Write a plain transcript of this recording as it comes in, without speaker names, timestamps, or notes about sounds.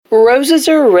Roses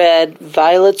are red,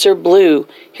 violets are blue.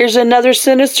 Here's another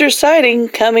sinister sighting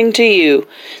coming to you.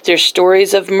 There's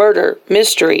stories of murder,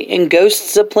 mystery, and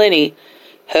ghosts aplenty.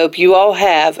 Hope you all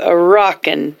have a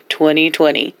rockin'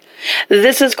 2020.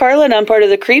 This is Carla, and I'm part of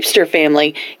the Creepster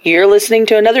family. You're listening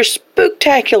to another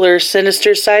spooktacular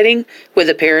sinister sighting with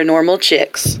the Paranormal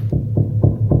Chicks.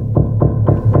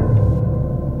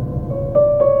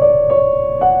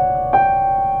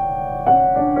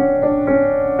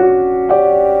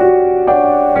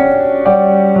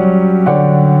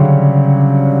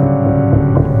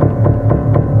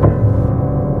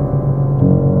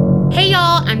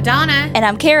 And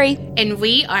I'm Carrie. And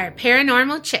we are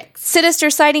Paranormal Chicks.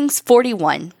 Sinister Sightings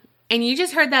 41. And you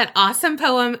just heard that awesome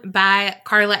poem by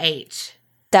Carla H.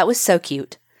 That was so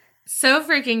cute. So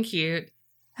freaking cute.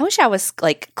 I wish I was,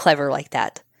 clever like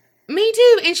that. Me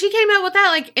too. And she came out with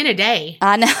that, in a day.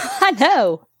 I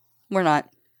know. We're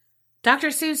not. Dr.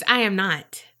 Seuss, I am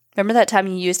not. Remember that time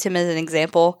you used him as an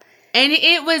example? And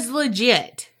it was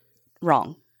legit.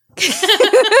 Wrong.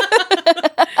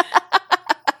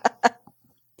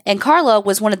 And Carla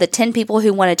was one of the 10 people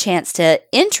who won a chance to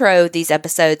intro these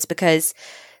episodes because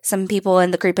some people in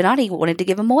the Creepinati wanted to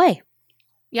give them away.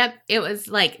 Yep, it was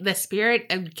the spirit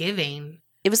of giving.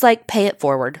 It was like pay it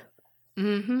forward.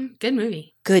 Mm-hmm. Good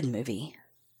movie. Good movie.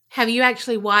 Have you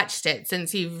actually watched it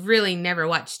since you've really never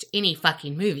watched any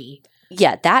fucking movie?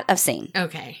 Yeah, that I've seen.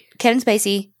 Okay. Kevin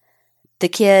Spacey, The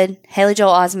Kid, Haley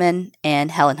Joel Osment,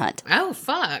 and Helen Hunt. Oh,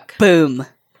 fuck. Boom.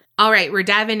 All right, we're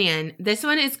diving in. This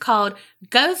one is called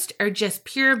Ghost or Just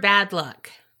Pure Bad Luck.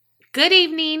 Good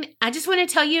evening. I just want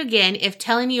to tell you again, if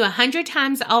telling you 100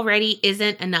 times already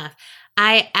isn't enough,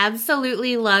 I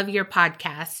absolutely love your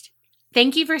podcast.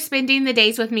 Thank you for spending the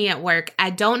days with me at work.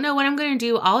 I don't know what I'm going to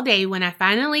do all day when I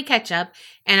finally catch up,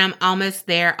 and I'm almost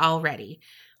there already.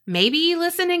 Maybe you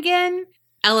listen again?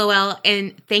 LOL,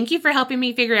 and thank you for helping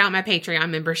me figure out my Patreon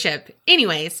membership.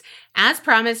 Anyways, as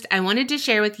promised, I wanted to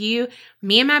share with you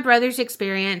me and my brother's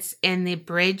experience in the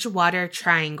Bridgewater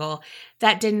Triangle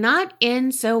that did not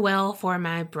end so well for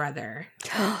my brother.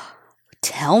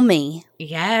 Tell me.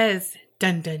 Yes.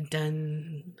 Dun, dun,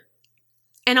 dun.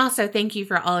 And also, thank you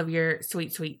for all of your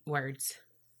sweet, sweet words.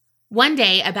 One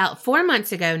day, about 4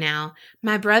 months ago now,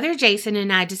 my brother Jason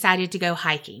and I decided to go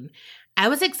hiking. I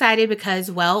was excited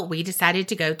because, we decided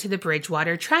to go to the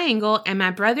Bridgewater Triangle, and my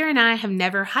brother and I have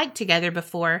never hiked together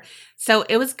before, so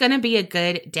it was going to be a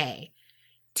good day.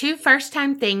 2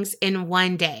 first-time things in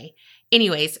one day.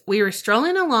 Anyways, we were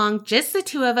strolling along, just the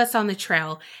 2 of us on the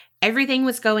trail. Everything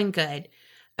was going good.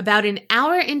 About an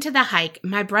hour into the hike,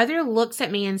 my brother looks at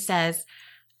me and says,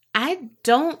 "I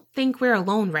don't think we're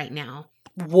alone right now."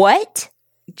 What?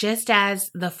 Just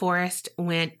as the forest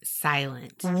went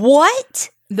silent. What?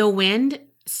 The wind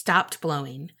stopped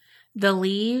blowing. The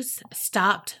leaves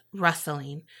stopped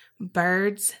rustling.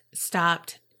 Birds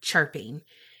stopped chirping.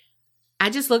 I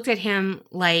just looked at him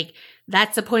like,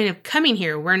 that's the point of coming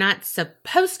here. We're not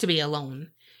supposed to be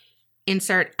alone.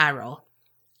 Insert eye roll.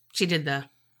 She did the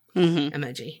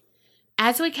emoji.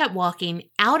 As we kept walking,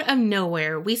 out of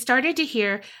nowhere, we started to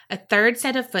hear a third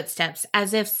set of footsteps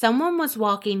as if someone was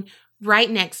walking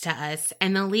right next to us,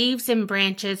 and the leaves and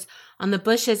branches on the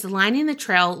bushes lining the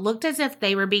trail looked as if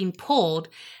they were being pulled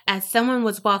as someone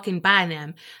was walking by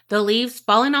them, the leaves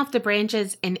falling off the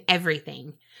branches and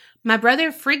everything. My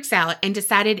brother freaks out and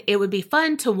decided it would be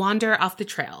fun to wander off the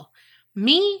trail.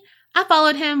 Me, I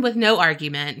followed him with no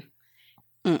argument.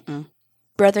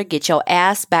 Brother, get your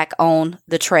ass back on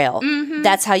the trail. Mm-hmm.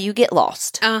 That's how you get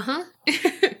lost. Uh-huh.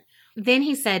 Then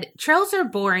he said, "Trails are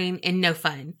boring and no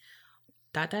fun. ...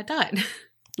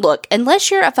 Look,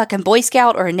 unless you're a fucking Boy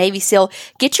Scout or a Navy SEAL,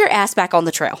 get your ass back on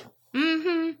the trail."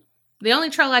 Mm-hmm. The only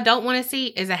trail I don't want to see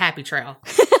is a happy trail.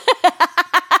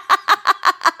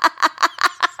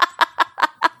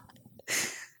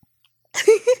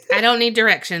 I don't need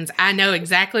directions. I know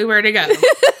exactly where to go.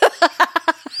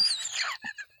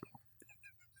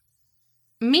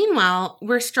 Meanwhile,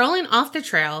 we're strolling off the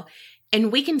trail, and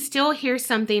we can still hear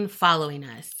something following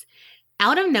us.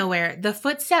 Out of nowhere, the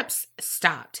footsteps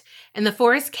stopped, and the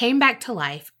forest came back to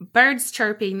life, birds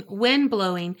chirping, wind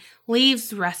blowing,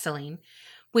 leaves rustling.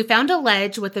 We found a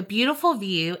ledge with a beautiful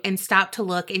view and stopped to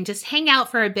look and just hang out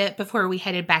for a bit before we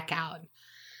headed back out.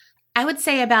 I would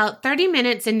say about 30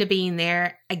 minutes into being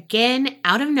there, again,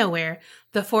 out of nowhere,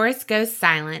 the forest goes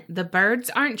silent, the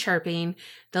birds aren't chirping,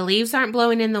 the leaves aren't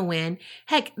blowing in the wind.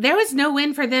 Heck, there was no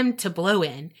wind for them to blow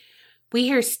in. We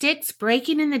hear sticks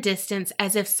breaking in the distance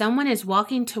as if someone is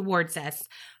walking towards us,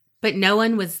 but no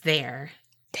one was there.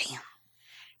 Damn.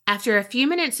 After a few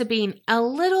minutes of being a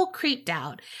little creeped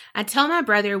out, I tell my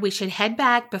brother we should head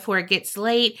back before it gets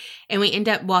late and we end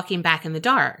up walking back in the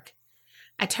dark.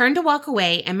 I turned to walk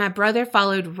away and my brother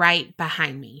followed right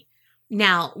behind me.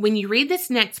 Now, when you read this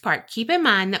next part, keep in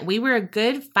mind that we were a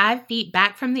good 5 feet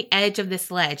back from the edge of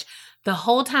this ledge the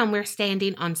whole time we're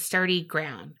standing on sturdy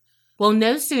ground. Well,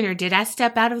 no sooner did I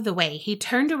step out of the way, he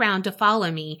turned around to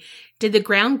follow me, did the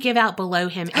ground give out below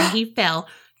him, and he fell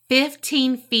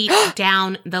 15 feet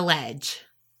down the ledge.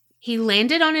 He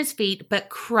landed on his feet but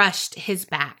crushed his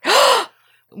back.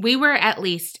 We were at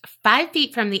least 5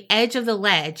 feet from the edge of the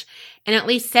ledge, and at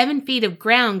least 7 feet of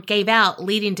ground gave out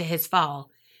leading to his fall.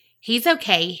 He's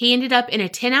okay. He ended up in a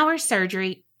 10-hour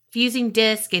surgery, fusing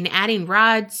disc and adding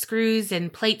rods, screws,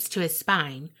 and plates to his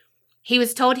spine. He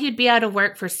was told he'd be out of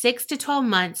work for 6 to 12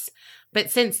 months, but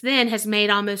since then has made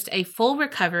almost a full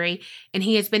recovery, and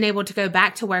he has been able to go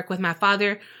back to work with my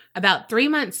father about 3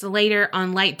 months later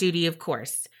on light duty, of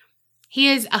course. He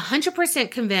is 100%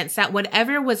 convinced that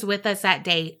whatever was with us that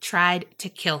day tried to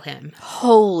kill him.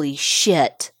 Holy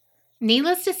shit.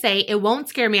 Needless to say, it won't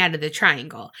scare me out of the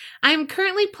triangle. I am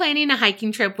currently planning a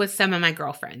hiking trip with some of my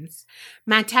girlfriends.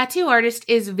 My tattoo artist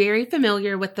is very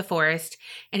familiar with the forest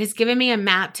and has given me a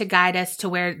map to guide us to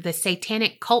where the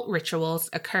satanic cult rituals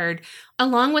occurred,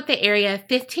 along with the area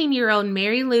 15-year-old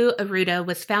Mary Lou Arruda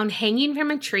was found hanging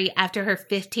from a tree after her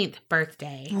 15th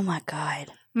birthday. Oh my God.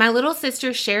 My little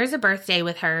sister shares a birthday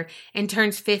with her and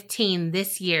turns 15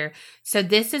 this year, so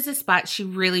this is a spot she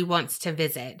really wants to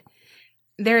visit.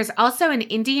 There is also an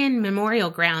Indian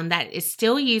memorial ground that is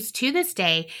still used to this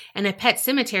day and a pet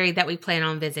cemetery that we plan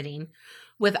on visiting.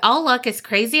 With all luck, as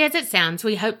crazy as it sounds,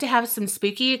 we hope to have some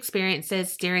spooky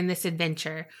experiences during this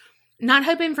adventure. Not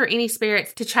hoping for any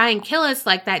spirits to try and kill us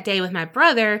like that day with my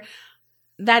brother.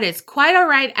 That is quite all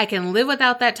right. I can live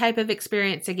without that type of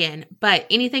experience again, but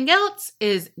anything else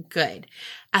is good.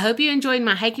 I hope you enjoyed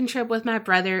my hiking trip with my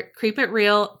brother. Creep It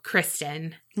Real,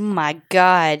 Kristen. Oh my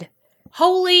God.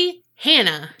 Holy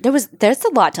Hannah. There's a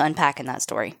lot to unpack in that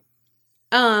story.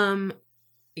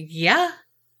 Yeah.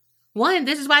 One,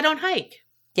 this is why I don't hike.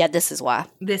 Yeah, this is why.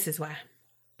 This is why.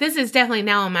 This is definitely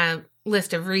now on my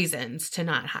list of reasons to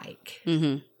not hike.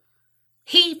 Mm-hmm.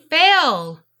 He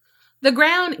fell. The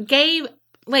ground gave,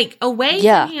 away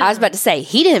Yeah, from him. I was about to say,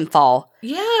 he didn't fall.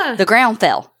 Yeah. The ground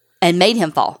fell and made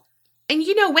him fall. And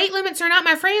weight limits are not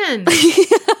my friend.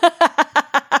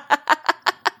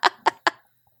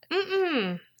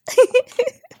 Mm-mm.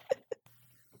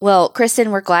 Well,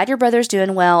 Kristen, we're glad your brother's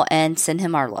doing well and send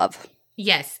him our love.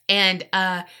 Yes, and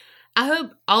I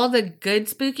hope all the good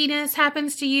spookiness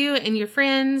happens to you and your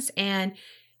friends and,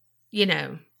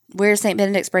 Wear a St.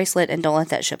 Benedict's bracelet and don't let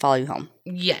that shit follow you home.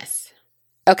 Yes.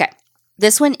 Okay,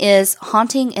 this one is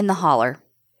Haunting in the Holler.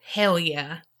 Hell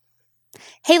yeah.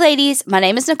 Hey ladies, my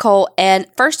name is Nicole, and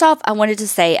first off, I wanted to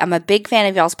say I'm a big fan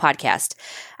of y'all's podcast.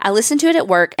 I listen to it at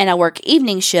work, and I work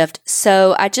evening shift,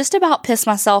 so I just about pissed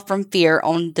myself from fear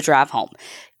on the drive home.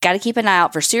 Gotta keep an eye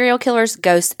out for serial killers,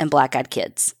 ghosts, and black-eyed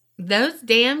kids. Those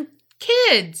damn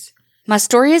kids. My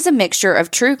story is a mixture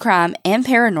of true crime and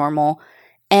paranormal,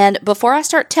 and before I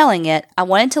start telling it, I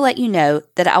wanted to let you know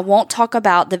that I won't talk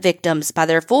about the victims by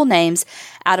their full names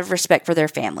out of respect for their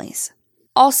families.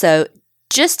 Also,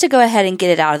 just to go ahead and get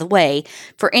it out of the way,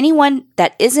 for anyone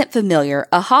that isn't familiar,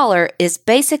 a holler is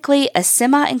basically a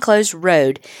semi-enclosed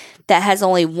road that has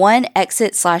only one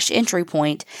exit/entry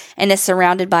point and is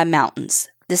surrounded by mountains.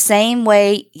 The same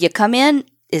way you come in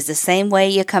is the same way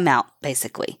you come out,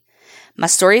 basically. My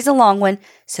story is a long one,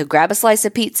 so grab a slice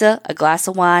of pizza, a glass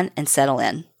of wine, and settle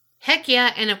in. Heck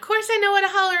yeah, and of course I know what a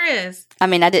holler is. I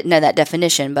mean, I didn't know that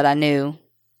definition, but I knew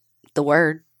the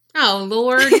word. Oh,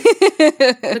 Lord.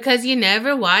 Because you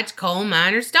never watched Coal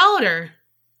Miner's Daughter.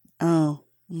 Oh.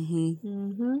 Mm-hmm.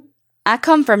 Mm-hmm. I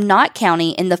come from Knott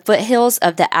County in the foothills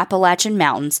of the Appalachian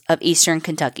Mountains of eastern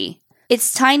Kentucky.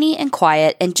 It's tiny and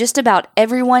quiet, and just about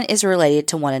everyone is related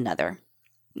to one another.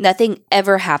 Nothing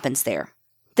ever happens there.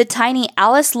 The tiny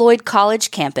Alice Lloyd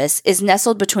College campus is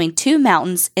nestled between two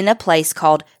mountains in a place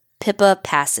called Pippa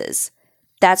Passes.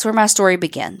 That's where my story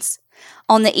begins.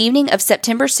 On the evening of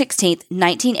September 16th,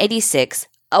 1986,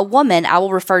 a woman I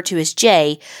will refer to as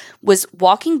Jay was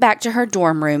walking back to her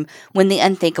dorm room when the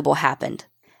unthinkable happened.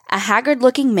 A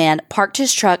haggard-looking man parked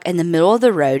his truck in the middle of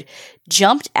the road,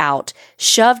 jumped out,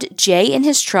 shoved Jay in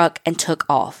his truck, and took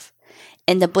off.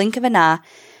 In the blink of an eye,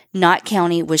 Knott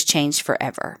County was changed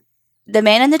forever. The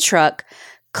man in the truck,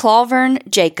 Clavern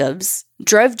Jacobs,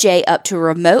 drove Jay up to a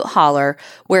remote holler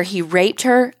where he raped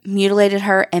her, mutilated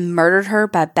her, and murdered her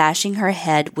by bashing her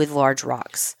head with large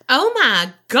rocks. Oh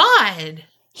my God!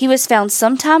 He was found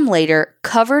sometime later,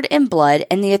 covered in blood,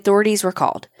 and the authorities were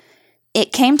called.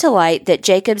 It came to light that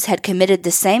Jacobs had committed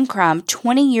the same crime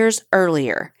 20 years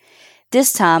earlier,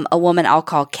 this time a woman I'll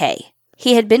call Kay.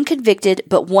 He had been convicted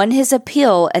but won his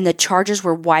appeal and the charges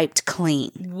were wiped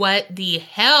clean. What the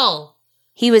hell?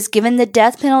 He was given the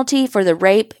death penalty for the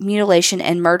rape, mutilation,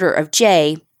 and murder of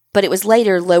Jay, but it was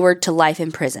later lowered to life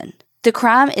in prison. The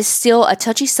crime is still a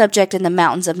touchy subject in the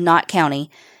mountains of Knott County.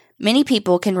 Many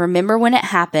people can remember when it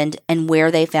happened and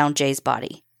where they found Jay's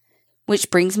body. Which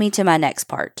brings me to my next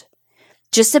part.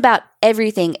 Just about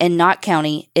everything in Knott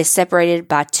County is separated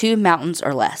by 2 mountains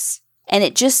or less. And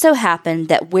it just so happened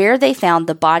that where they found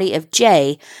the body of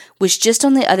Jay was just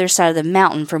on the other side of the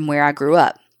mountain from where I grew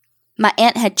up. My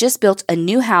aunt had just built a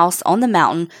new house on the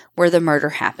mountain where the murder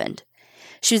happened.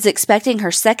 She was expecting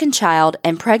her second child,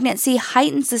 and pregnancy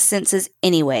heightens the senses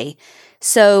anyway.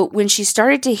 So when she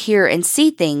started to hear and see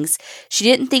things, she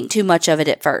didn't think too much of it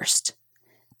at first.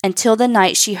 Until the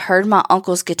night she heard my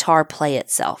uncle's guitar play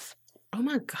itself. Oh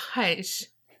my gosh.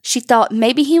 She thought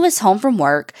maybe he was home from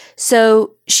work,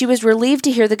 so she was relieved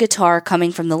to hear the guitar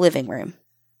coming from the living room.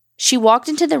 She walked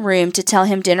into the room to tell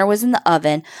him dinner was in the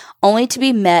oven, only to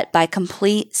be met by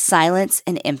complete silence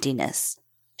and emptiness.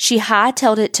 She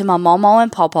hightailed it to my mama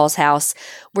and pawpaw's house,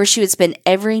 where she would spend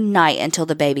every night until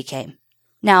the baby came.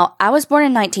 Now, I was born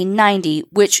in 1990,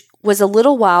 which was a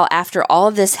little while after all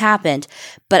of this happened,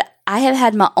 but I have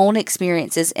had my own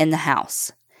experiences in the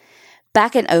house.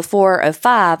 Back in 04 or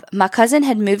 05, my cousin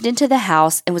had moved into the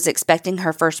house and was expecting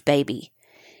her first baby.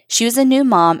 She was a new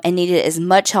mom and needed as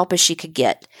much help as she could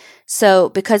get. So,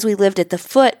 because we lived at the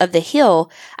foot of the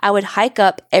hill, I would hike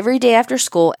up every day after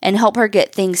school and help her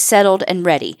get things settled and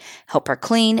ready, help her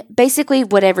clean, basically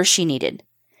whatever she needed.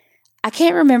 I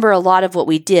can't remember a lot of what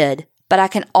we did, but I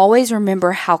can always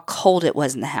remember how cold it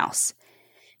was in the house.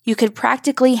 You could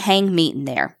practically hang meat in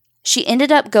there. She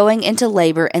ended up going into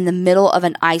labor in the middle of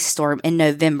an ice storm in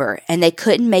November, and they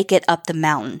couldn't make it up the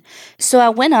mountain. So I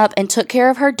went up and took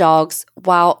care of her dogs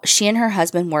while she and her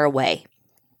husband were away.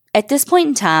 At this point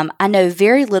in time, I know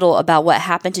very little about what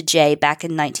happened to Jay back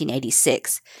in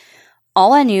 1986.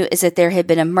 All I knew is that there had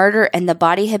been a murder and the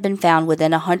body had been found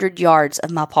within 100 yards of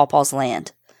my pawpaw's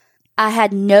land. I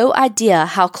had no idea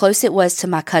how close it was to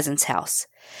my cousin's house.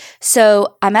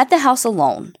 So I'm at the house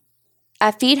alone. I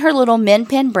feed her little Min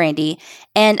Pen Brandy,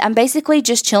 and I'm basically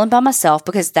just chilling by myself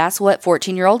because that's what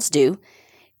 14-year-olds do.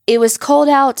 It was cold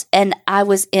out, and I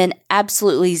was in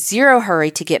absolutely zero hurry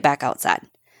to get back outside.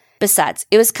 Besides,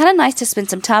 it was kind of nice to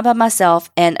spend some time by myself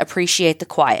and appreciate the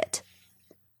quiet.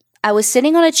 I was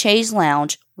sitting on a chaise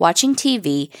lounge watching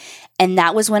TV, and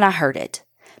that was when I heard it.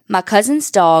 My cousin's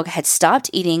dog had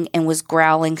stopped eating and was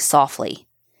growling softly.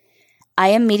 I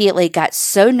immediately got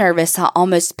so nervous I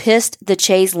almost pissed the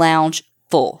chaise lounge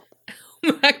full.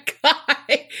 Oh my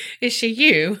God. Is she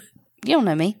you? You don't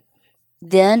know me.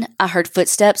 Then I heard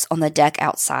footsteps on the deck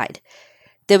outside.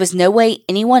 There was no way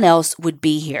anyone else would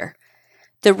be here.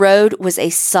 The road was a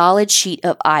solid sheet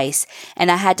of ice,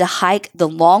 and I had to hike the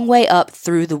long way up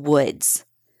through the woods.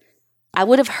 I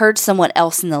would have heard someone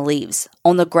else in the leaves,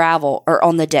 on the gravel, or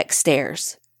on the deck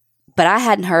stairs. But I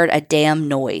hadn't heard a damn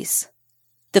noise.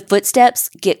 The footsteps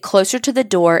get closer to the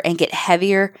door and get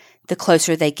heavier the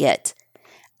closer they get.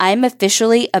 I am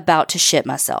officially about to shit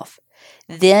myself.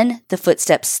 Then the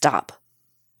footsteps stop.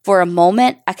 For a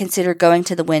moment, I considered going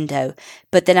to the window,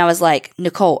 but then I was like,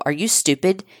 Nicole, are you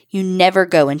stupid? You never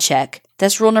go and check.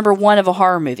 That's rule number 1 of a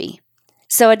horror movie.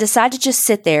 So I decide to just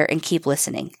sit there and keep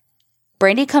listening.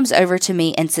 Brandy comes over to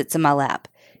me and sits in my lap.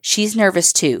 She's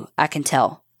nervous too, I can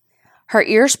tell. Her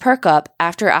ears perk up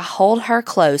after I hold her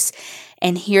close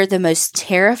and hear the most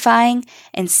terrifying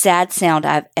and sad sound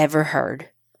I've ever heard.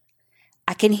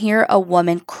 I can hear a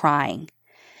woman crying.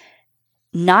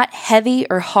 Not heavy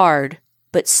or hard,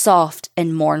 but soft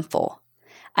and mournful.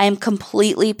 I am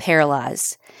completely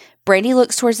paralyzed. Brandy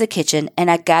looks towards the kitchen, and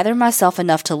I gather myself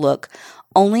enough to look,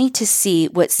 only to see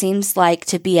what seems like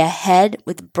to be a head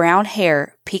with brown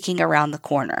hair peeking around the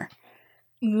corner.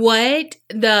 What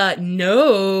the?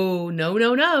 No.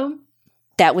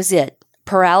 That was it.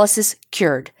 Paralysis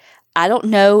cured. I don't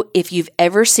know if you've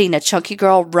ever seen a chunky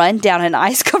girl run down an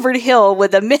ice-covered hill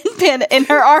with a Min Pen in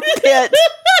her armpit.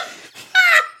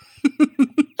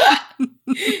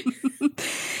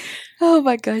 Oh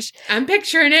my gosh. I'm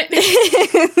picturing it.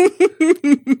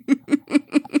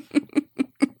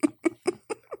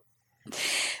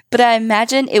 But I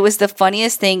imagine it was the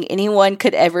funniest thing anyone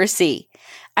could ever see.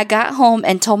 I got home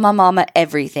and told my mama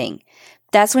everything.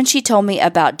 That's when she told me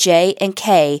about Jay and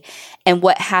Kay and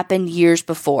what happened years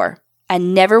before. I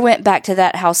never went back to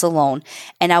that house alone,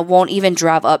 and I won't even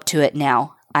drive up to it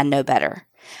now. I know better.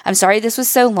 I'm sorry this was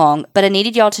so long, but I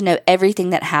needed y'all to know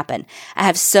everything that happened. I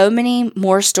have so many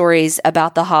more stories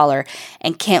about the holler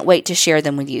and can't wait to share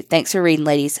them with you. Thanks for reading,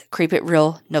 ladies. Creep it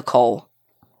real, Nicole.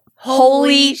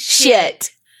 Holy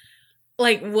shit.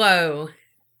 Like, whoa.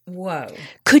 Whoa.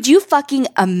 Could you fucking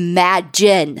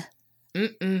imagine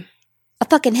Mm-mm. a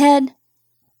fucking head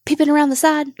peeping around the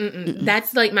side? Mm-mm.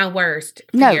 That's like my worst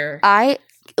No, fear. I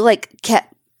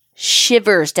kept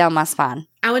shivers down my spine.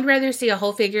 I would rather see a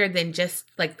whole figure than just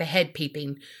like the head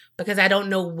peeping because I don't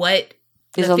know what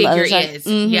Is the on the figure other side? is.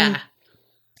 Mhm. Yeah.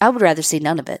 I would rather see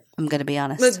none of it. I'm going to be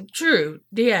honest. But true.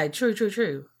 Yeah,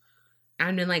 true.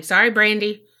 I've been like, sorry,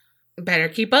 Brandy. Better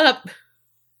keep up.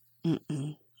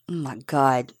 Mm-mm. Oh my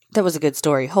God. That was a good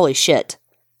story. Holy shit.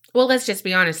 Well, let's just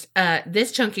be honest.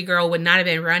 This chunky girl would not have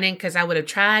been running because I would have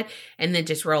tried and then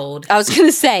just rolled. I was going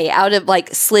to say, I would have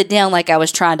slid down like I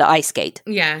was trying to ice skate.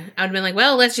 Yeah. I would have been like,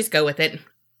 well, let's just go with it.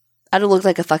 I'd have looked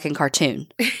like a fucking cartoon.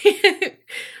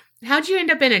 How'd you end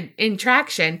up in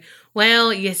traction?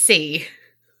 Well, you see.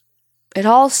 It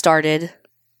all started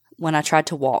when I tried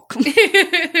to walk.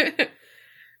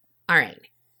 All right.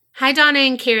 Hi, Donna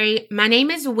and Carrie. My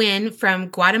name is Wynn from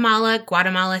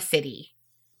Guatemala City.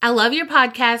 I love your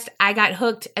podcast. I got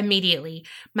hooked immediately.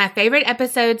 My favorite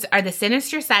episodes are the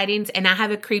Sinister Sightings, and I have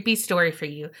a creepy story for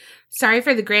you. Sorry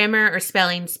for the grammar or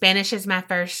spelling. Spanish is my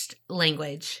first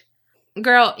language.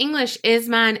 Girl, English is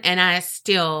mine, and I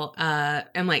still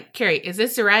am like, Carrie, is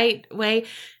this the right way?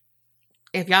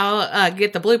 If y'all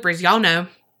get the bloopers, y'all know.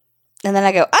 And then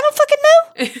I go, I don't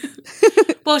fucking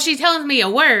know. Well, she tells me a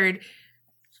word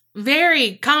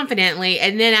very confidently,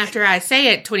 and then after I say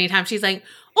it 20 times, she's like,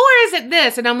 or is it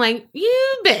this? And I'm like,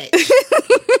 you bitch.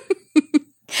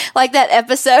 Like that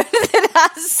episode that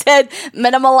I said,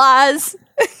 minimalize.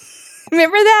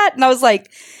 Remember that? And I was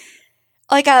like,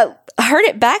 I heard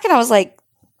it back and I was like,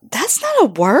 that's not a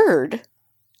word.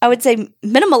 I would say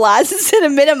minimalize instead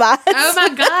of minimize. Oh my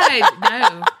God,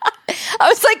 no. I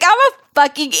was like, I'm a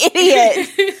fucking idiot.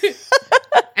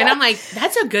 And I'm like,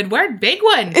 that's a good word. Big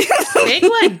one. Big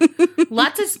one.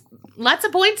 Lots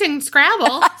of points in Scrabble.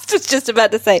 I was just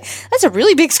about to say, that's a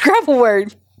really big Scrabble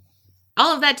word.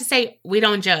 All of that to say, we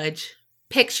don't judge.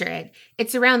 Picture it.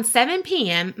 It's around 7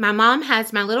 p.m. My mom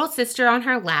has my little sister on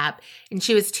her lap, and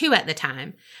she was 2 at the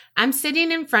time. I'm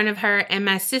sitting in front of her, and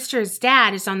my sister's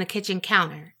dad is on the kitchen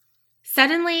counter.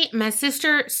 Suddenly, my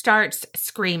sister starts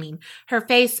screaming, her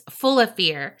face full of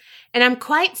fear. And I'm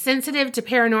quite sensitive to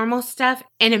paranormal stuff,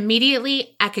 and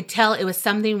immediately I could tell it was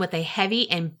something with a heavy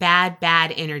and bad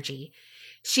energy.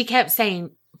 She kept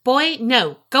saying, boy,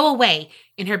 no, go away,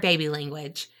 in her baby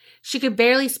language. She could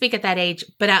barely speak at that age,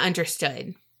 but I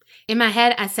understood. In my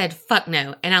head, I said, fuck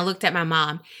no, and I looked at my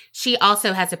mom. She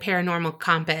also has a paranormal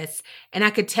compass, and I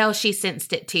could tell she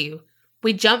sensed it too.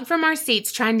 We jumped from our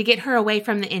seats trying to get her away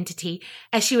from the entity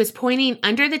as she was pointing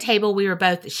under the table we were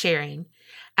both sharing.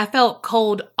 I felt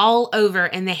cold all over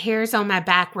and the hairs on my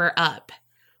back were up.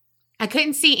 I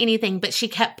couldn't see anything, but she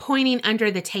kept pointing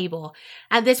under the table.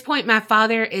 At this point, my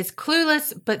father is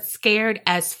clueless but scared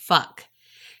as fuck.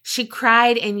 She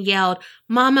cried and yelled,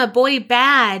 Mama, boy,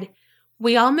 bad.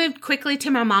 We all moved quickly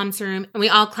to my mom's room and we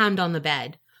all climbed on the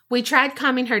bed. We tried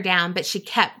calming her down, but she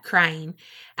kept crying.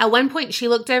 At one point, she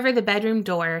looked over the bedroom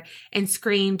door and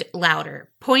screamed louder,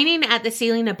 pointing at the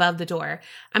ceiling above the door.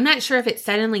 I'm not sure if it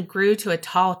suddenly grew to a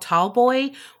tall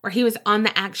boy or he was on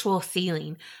the actual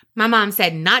ceiling. My mom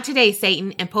said, not today,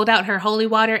 Satan, and pulled out her holy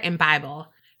water and Bible.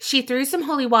 She threw some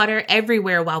holy water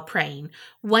everywhere while praying.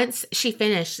 Once she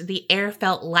finished, the air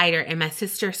felt lighter and my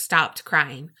sister stopped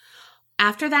crying.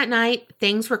 After that night,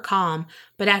 things were calm,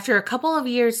 but after a couple of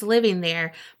years living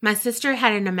there, my sister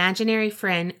had an imaginary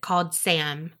friend called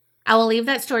Sam. I will leave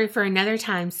that story for another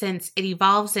time since it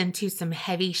evolves into some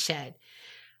heavy shit.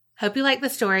 Hope you like the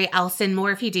story. I'll send more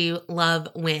if you do. Love,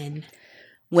 Wynn.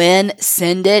 Wynn,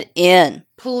 send it in.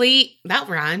 Please, that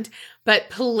rhymed, but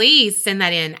please send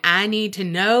that in. I need to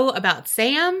know about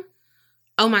Sam.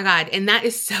 Oh my God. And that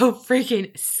is so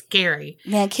freaking scary.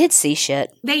 Man, kids see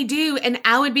shit. They do. And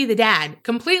I would be the dad.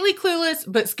 Completely clueless,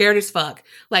 but scared as fuck.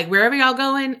 Like, wherever y'all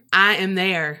going, I am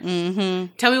there.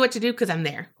 Mm-hmm. Tell me what to do because I'm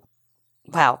there.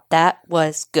 Wow, that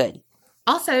was good.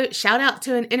 Also, shout out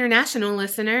to an international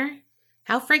listener.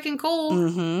 How freaking cool.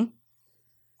 Mm-hmm.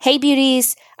 Hey,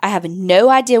 beauties. I have no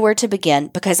idea where to begin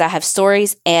because I have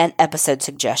stories and episode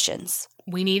suggestions.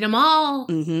 We need them all.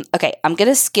 Mm-hmm. Okay, I'm going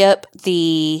to skip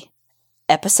the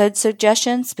episode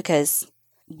suggestions because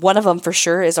one of them for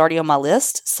sure is already on my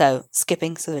list, so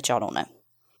skipping so that y'all don't know.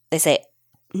 They say,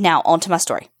 now on to my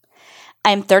story.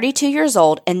 I am 32 years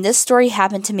old, and this story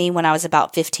happened to me when I was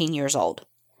about 15 years old.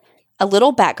 A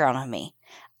little background on me.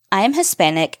 I am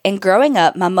Hispanic, and growing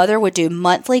up, my mother would do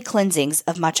monthly cleansings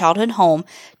of my childhood home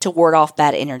to ward off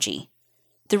bad energy.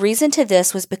 The reason to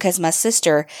this was because my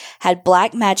sister had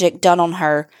black magic done on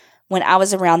her when I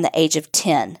was around the age of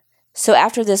 10. So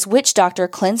after this witch doctor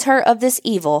cleansed her of this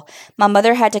evil, my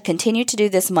mother had to continue to do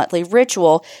this monthly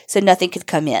ritual so nothing could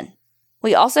come in.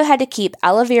 We also had to keep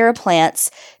aloe vera plants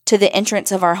to the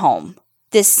entrance of our home.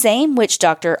 This same witch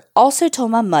doctor also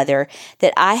told my mother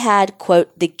that I had,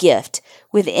 quote, the gift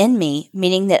within me,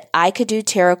 meaning that I could do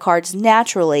tarot cards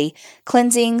naturally,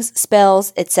 cleansings,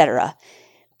 spells, etc.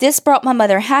 This brought my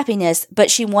mother happiness, but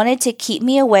she wanted to keep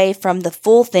me away from the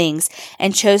full things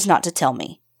and chose not to tell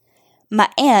me. My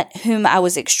aunt, whom I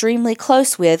was extremely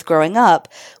close with growing up,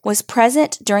 was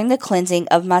present during the cleansing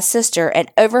of my sister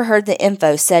and overheard the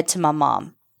info said to my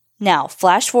mom. Now,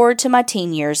 flash forward to my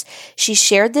teen years, she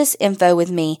shared this info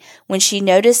with me when she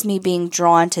noticed me being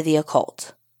drawn to the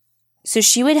occult. So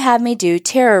she would have me do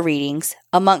tarot readings,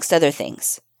 amongst other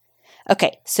things.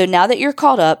 Okay, so now that you're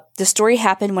caught up, the story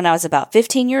happened when I was about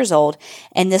 15 years old,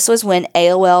 and this was when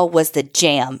AOL was the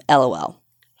jam, LOL.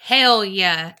 Hell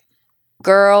yeah.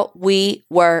 Girl, we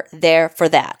were there for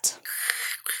that.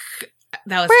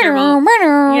 That was terrible.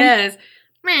 Yes.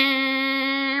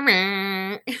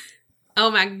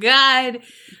 Oh my God.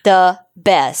 The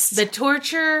best. The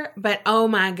torture, but oh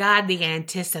my God, the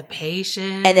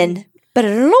anticipation. And then,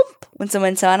 when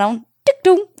someone signed on,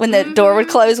 when the door would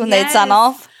close when they'd sign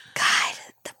off. God,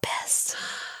 the best.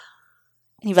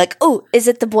 And you're like, oh, is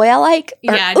it the boy I like?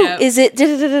 Or, yeah, I know. Is it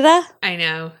da-da-da-da-da? I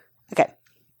know. Okay.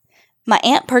 My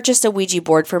aunt purchased a Ouija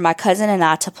board for my cousin and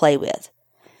I to play with.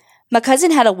 My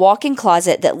cousin had a walk-in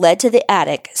closet that led to the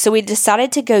attic, so we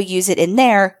decided to go use it in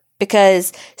there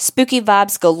because spooky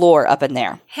vibes galore up in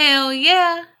there. Hell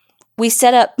yeah. We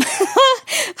set up...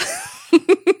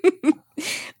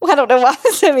 I don't know why I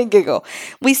was having a giggle.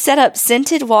 We set up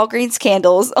scented Walgreens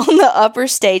candles on the upper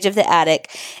stage of the attic,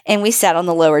 and we sat on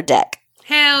the lower deck.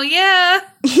 Hell yeah.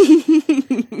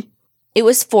 It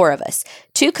was 4 of us,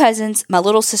 2 cousins, my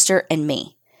little sister, and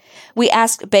me. We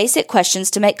asked basic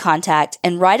questions to make contact,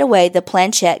 and right away the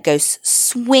planchette goes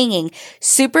swinging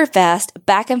super fast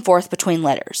back and forth between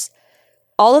letters.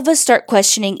 All of us start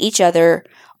questioning each other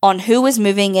on who was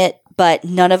moving it, but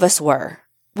none of us were.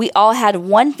 We all had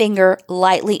one finger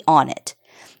lightly on it.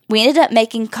 We ended up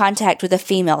making contact with a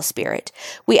female spirit.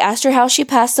 We asked her how she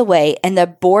passed away, and the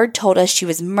board told us she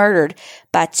was murdered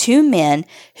by 2 men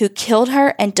who killed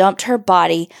her and dumped her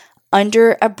body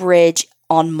under a bridge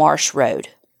on Marsh Road.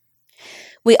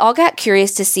 We all got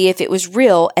curious to see if it was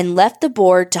real and left the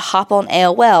board to hop on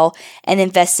AOL and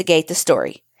investigate the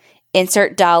story.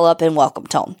 Insert dial-up and welcome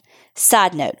tone.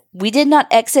 Side note, we did not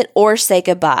exit or say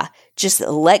goodbye, just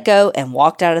let go and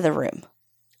walked out of the room.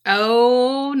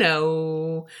 Oh,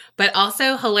 no. But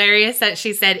also hilarious that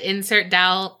she said insert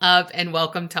dial up and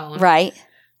welcome tone. Right.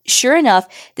 Sure enough,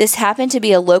 this happened to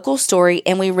be a local story,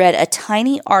 and we read a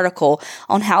tiny article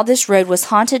on how this road was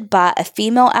haunted by a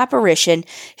female apparition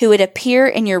who would appear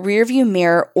in your rearview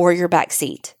mirror or your back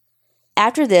seat.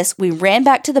 After this, we ran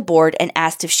back to the board and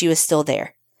asked if she was still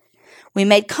there. We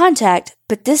made contact,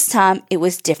 but this time it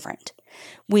was different.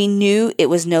 We knew it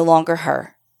was no longer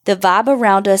her. The vibe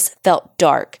around us felt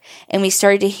dark, and we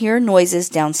started to hear noises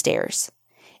downstairs.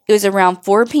 It was around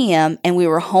 4 p.m., and we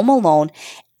were home alone,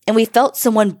 and we felt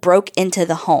someone broke into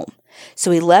the home.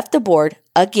 So we left the board,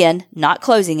 again, not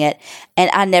closing it, and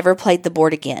I never played the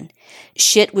board again.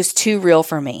 Shit was too real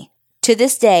for me. To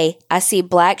this day, I see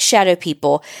black shadow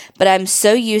people, but I'm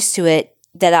so used to it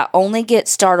that I only get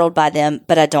startled by them,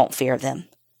 but I don't fear them.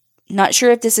 Not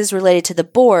sure if this is related to the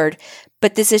board,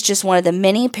 but this is just one of the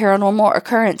many paranormal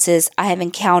occurrences I have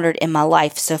encountered in my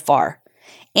life so far.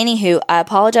 Anywho, I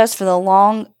apologize for the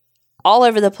long, all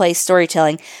over the place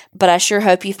storytelling, but I sure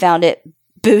hope you found it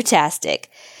bootastic.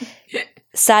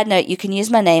 Side note, you can use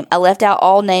my name. I left out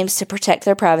all names to protect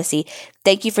their privacy.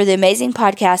 Thank you for the amazing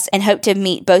podcast and hope to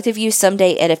meet both of you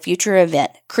someday at a future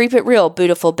event. Creep it real,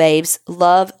 beautiful babes.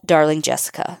 Love, darling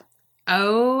Jessica.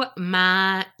 Oh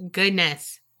my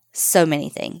goodness. So many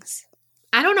things.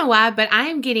 I don't know why, but I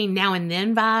am getting Now and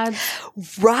Then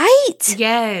vibes. Right?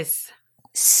 Yes.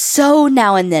 So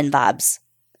Now and Then vibes.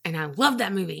 And I love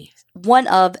that movie. One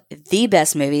of the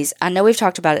best movies. I know we've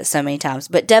talked about it so many times,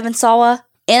 but Devon Sawa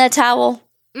in a towel.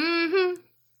 Mm-hmm.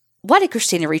 Why did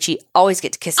Christina Ricci always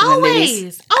get to kiss him in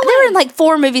movies? Always. They were in like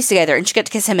 4 movies together, and she got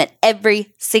to kiss him in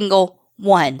every single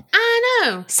one. I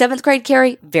know. 7th grade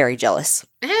Carrie, very jealous.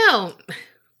 Hell,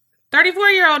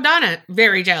 34-year-old Donna,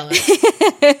 very jealous.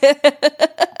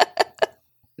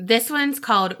 This one's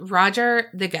called Roger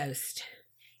the Ghost.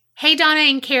 Hey, Donna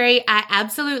and Carrie, I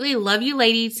absolutely love you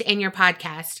ladies and your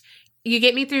podcast. You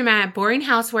get me through my boring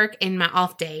housework and my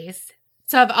off days.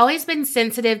 So I've always been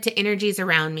sensitive to energies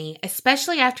around me,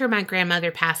 especially after my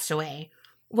grandmother passed away.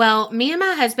 Well, me and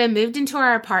my husband moved into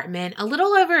our apartment a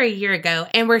little over a year ago,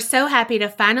 and we're so happy to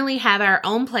finally have our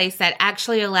own place that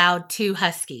actually allowed 2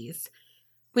 huskies.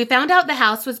 We found out the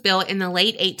house was built in the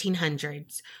late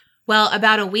 1800s. Well,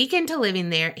 about a week into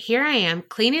living there, here I am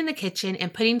cleaning the kitchen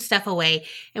and putting stuff away,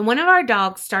 and one of our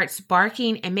dogs starts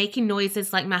barking and making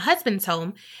noises like my husband's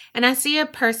home, and I see a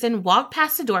person walk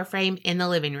past the doorframe in the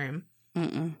living room.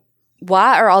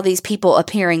 Why are all these people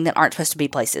appearing that aren't supposed to be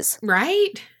places?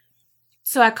 Right?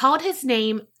 So I called his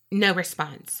name, no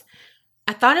response.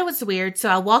 I thought it was weird, so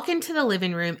I walk into the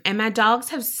living room, and my dogs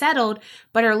have settled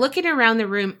but are looking around the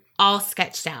room all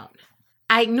sketched out.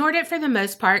 I ignored it for the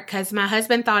most part because my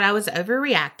husband thought I was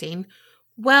overreacting.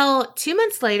 Well, 2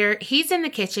 months later, he's in the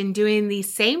kitchen doing the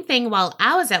same thing while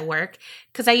I was at work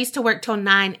because I used to work till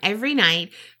 9 every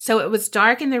night, so it was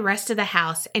dark in the rest of the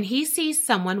house, and he sees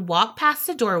someone walk past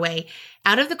the doorway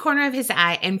out of the corner of his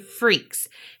eye and freaks,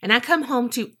 and I come home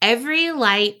to every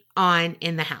light on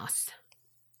in the house.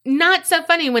 Not so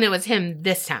funny when it was him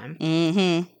this time.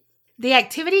 The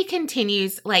activity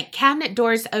continues, like cabinet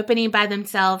doors opening by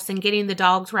themselves and getting the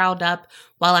dogs riled up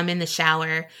while I'm in the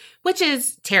shower, which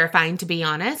is terrifying to be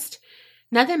honest.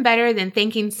 Nothing better than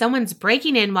thinking someone's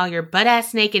breaking in while you're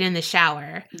butt-ass naked in the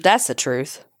shower. That's the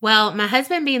truth. Well, my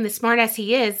husband, being the smartass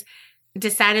he is,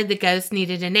 decided the ghost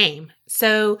needed a name.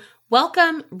 So,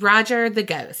 welcome Roger the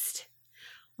Ghost.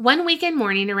 One weekend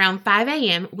morning around 5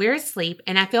 a.m., we're asleep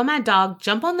and I feel my dog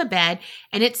jump on the bed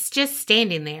and it's just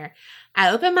standing there. I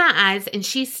open my eyes and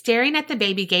she's staring at the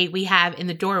baby gate we have in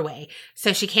the doorway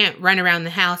so she can't run around the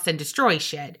house and destroy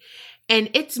shit. And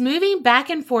it's moving back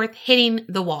and forth, hitting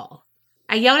the wall.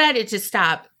 I yelled at it to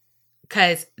stop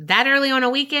because that early on a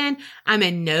weekend, I'm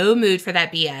in no mood for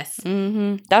that BS.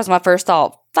 That was my first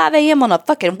thought. 5 a.m. on a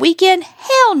fucking weekend?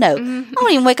 Hell no. I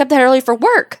don't even wake up that early for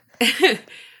work.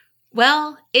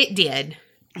 Well, it did.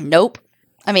 Nope.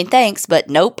 I mean, thanks, but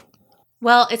nope.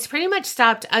 Well, it's pretty much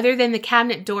stopped other than the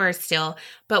cabinet doors still,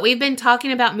 but we've been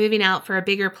talking about moving out for a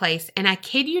bigger place, and I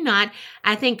kid you not,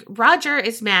 I think Roger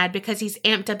is mad because he's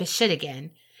amped up his shit again.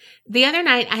 The other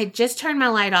night, I had just turned my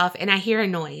light off and I hear a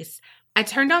noise. I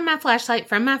turned on my flashlight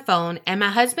from my phone and my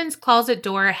husband's closet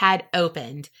door had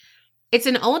opened. It's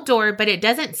an old door, but it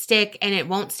doesn't stick and it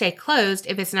won't stay closed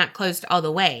if it's not closed all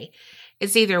the way.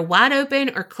 It's either wide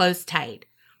open or closed tight.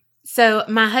 So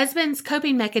my husband's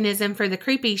coping mechanism for the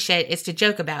creepy shit is to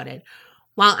joke about it.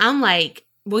 While I'm like,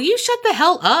 will you shut the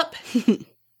hell up?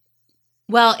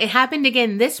 Well, it happened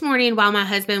again this morning while my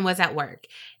husband was at work.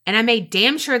 And I made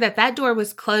damn sure that door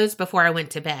was closed before I went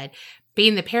to bed.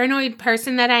 Being the paranoid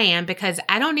person that I am, because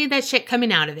I don't need that shit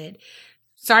coming out of it.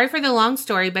 Sorry for the long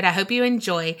story, but I hope you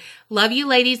enjoy. Love you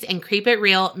ladies and keep it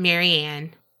real, Mary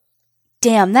Ann.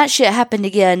 Damn, that shit happened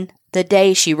again the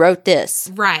day she wrote this.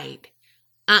 Right.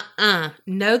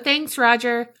 No thanks,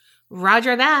 Roger.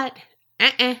 Roger that.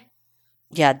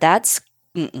 Yeah, that's...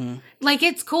 Like,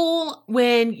 it's cool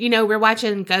when, we're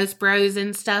watching Ghost Bros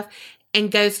and stuff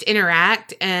and ghosts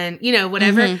interact and,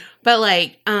 whatever. But,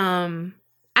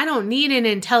 I don't need an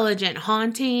intelligent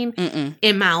haunting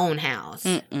in my own house.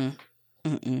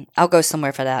 I'll go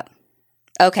somewhere for that.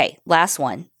 Okay, last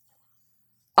one.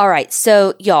 All right,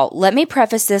 so y'all, let me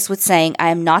preface this with saying I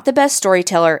am not the best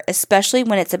storyteller, especially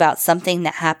when it's about something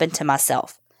that happened to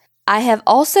myself. I have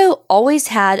also always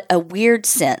had a weird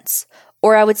sense,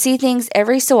 or I would see things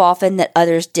every so often that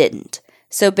others didn't,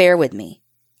 so bear with me.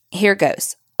 Here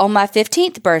goes. On my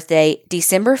 15th birthday,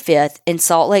 December 5th, in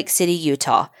Salt Lake City,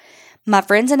 Utah, my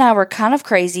friends and I were kind of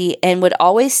crazy and would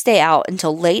always stay out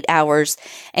until late hours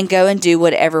and go and do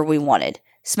whatever we wanted.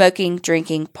 Smoking,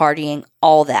 drinking, partying,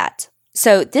 all that.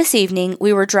 So this evening,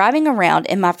 we were driving around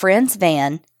in my friend's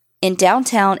van in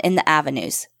downtown in the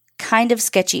Avenues, kind of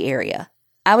sketchy area.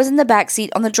 I was in the back seat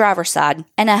on the driver's side,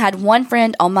 and I had one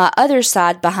friend on my other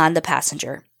side behind the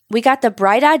passenger. We got the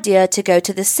bright idea to go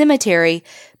to the cemetery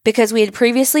because we had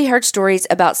previously heard stories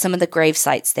about some of the grave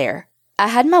sites there. I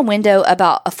had my window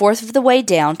about a fourth of the way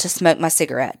down to smoke my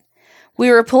cigarette. We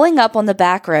were pulling up on the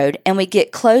back road, and we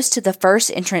get close to the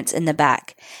first entrance in the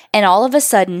back, and all of a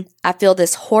sudden, I feel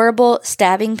this horrible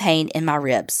stabbing pain in my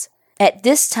ribs. At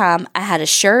this time, I had a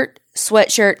shirt,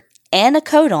 sweatshirt, and a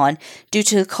coat on due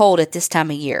to the cold at this time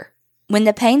of year. When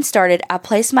the pain started, I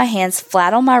placed my hands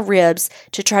flat on my ribs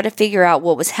to try to figure out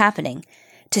what was happening,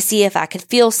 to see if I could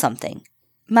feel something.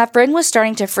 My friend was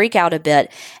starting to freak out a bit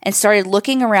and started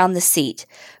looking around the seat.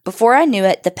 Before I knew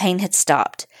it, the pain had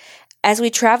stopped. As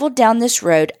we traveled down this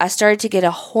road, I started to get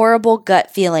a horrible gut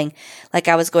feeling like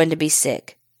I was going to be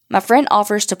sick. My friend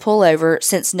offers to pull over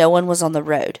since no one was on the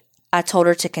road. I told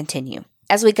her to continue.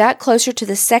 As we got closer to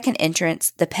the second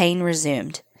entrance, the pain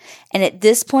resumed. And at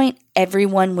this point,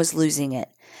 everyone was losing it.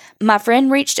 My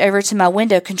friend reached over to my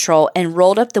window control and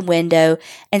rolled up the window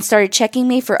and started checking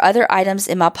me for other items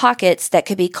in my pockets that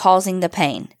could be causing the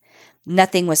pain.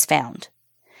 Nothing was found.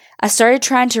 I started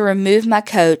trying to remove my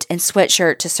coat and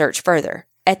sweatshirt to search further.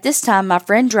 At this time, my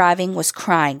friend driving was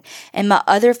crying, and my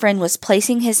other friend was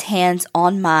placing his hands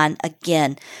on mine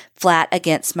again, flat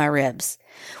against my ribs.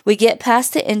 We get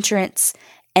past the entrance,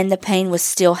 and the pain was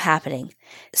still happening.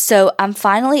 So I'm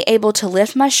finally able to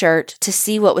lift my shirt to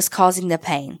see what was causing the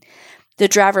pain. The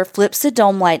driver flips the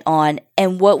dome light on,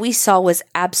 and what we saw was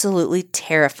absolutely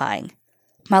terrifying.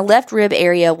 My left rib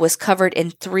area was covered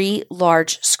in 3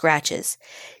 large scratches.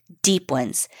 Deep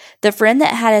ones. The friend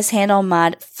that had his hand on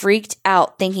mine freaked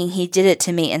out thinking he did it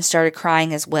to me and started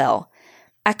crying as well.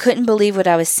 I couldn't believe what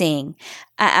I was seeing.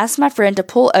 I asked my friend to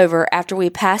pull over after we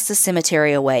passed the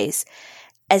cemetery a ways.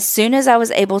 As soon as I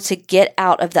was able to get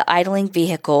out of the idling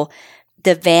vehicle,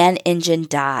 the van engine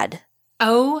died.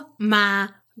 Oh my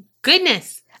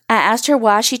goodness. I asked her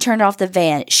why she turned off the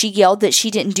van. She yelled that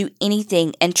she didn't do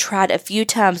anything and tried a few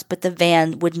times, but the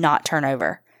van would not turn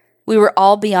over. We were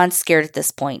all beyond scared at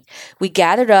this point. We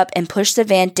gathered up and pushed the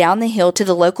van down the hill to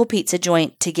the local pizza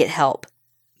joint to get help.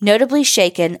 Notably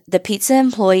shaken, the pizza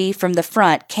employee from the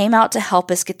front came out to help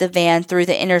us get the van through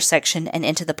the intersection and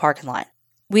into the parking lot.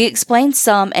 We explained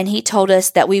some, and he told us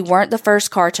that we weren't the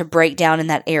first car to break down in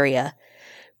that area.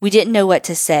 We didn't know what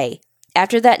to say.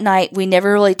 After that night, we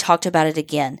never really talked about it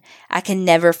again. I can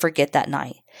never forget that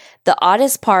night. The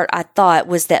oddest part, I thought,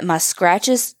 was that my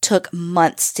scratches took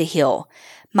months to heal.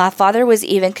 My father was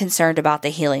even concerned about the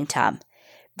healing time.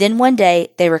 Then one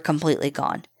day, they were completely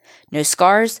gone. No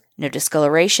scars, no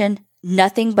discoloration,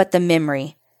 nothing but the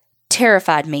memory.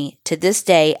 Terrified me. To this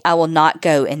day, I will not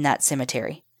go in that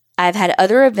cemetery. I have had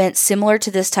other events similar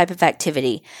to this type of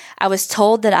activity. I was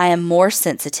told that I am more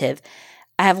sensitive.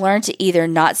 I have learned to either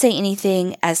not say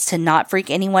anything as to not freak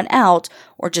anyone out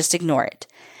or just ignore it.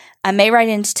 I may write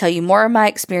in to tell you more of my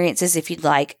experiences if you'd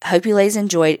like. Hope you ladies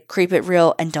enjoyed. Creep it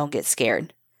real and don't get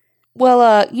scared.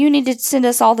 Well, you need to send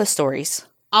us all the stories.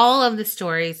 All of the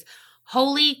stories.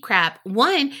 Holy crap.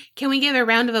 One, can we give a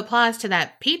round of applause to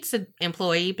that pizza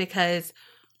employee because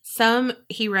some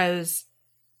heroes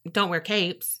don't wear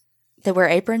capes. They wear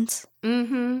aprons?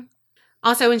 Mm-hmm.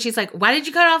 Also, when she's like, why did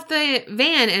you cut off the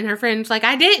van? And her friend's like,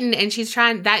 I didn't. And she's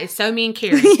trying, that is so mean,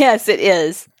 Carrie. Yes, it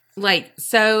is. Like,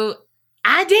 so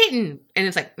I didn't. And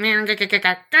it's like, and I'm going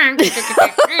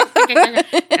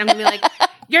to be like,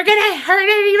 you're going to hurt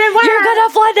it even worse. You're going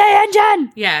to flood the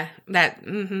engine. Yeah, that,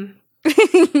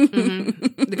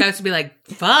 The ghost would be like,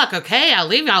 fuck, okay, I'll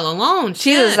leave y'all alone.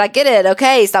 Jesus, I get it.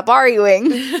 Okay, stop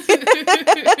arguing.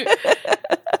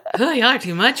 Oh, y'all are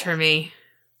too much for me.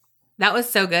 That was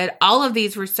so good. All of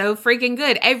these were so freaking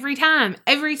good. Every time.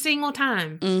 Every single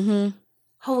time. Mm-hmm.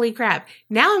 Holy crap.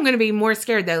 Now I'm going to be more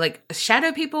scared, though. Like,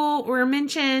 shadow people were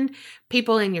mentioned.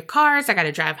 People in your cars. I got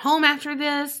to drive home after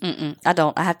this. I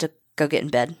don't. I have to go get in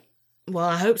bed. Well,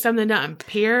 I hope something doesn't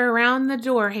peer around the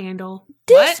door handle.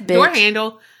 This what? Bitch. Door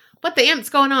handle? What the imp's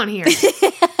going on here?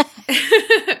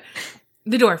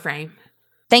 The door frame.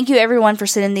 Thank you, everyone, for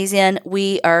sending these in.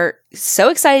 We are so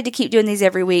excited to keep doing these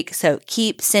every week, so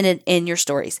keep sending in your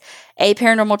stories.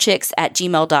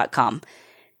 aparanormalchicks@gmail.com.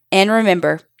 And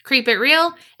remember, creep it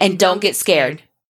real and don't get scared.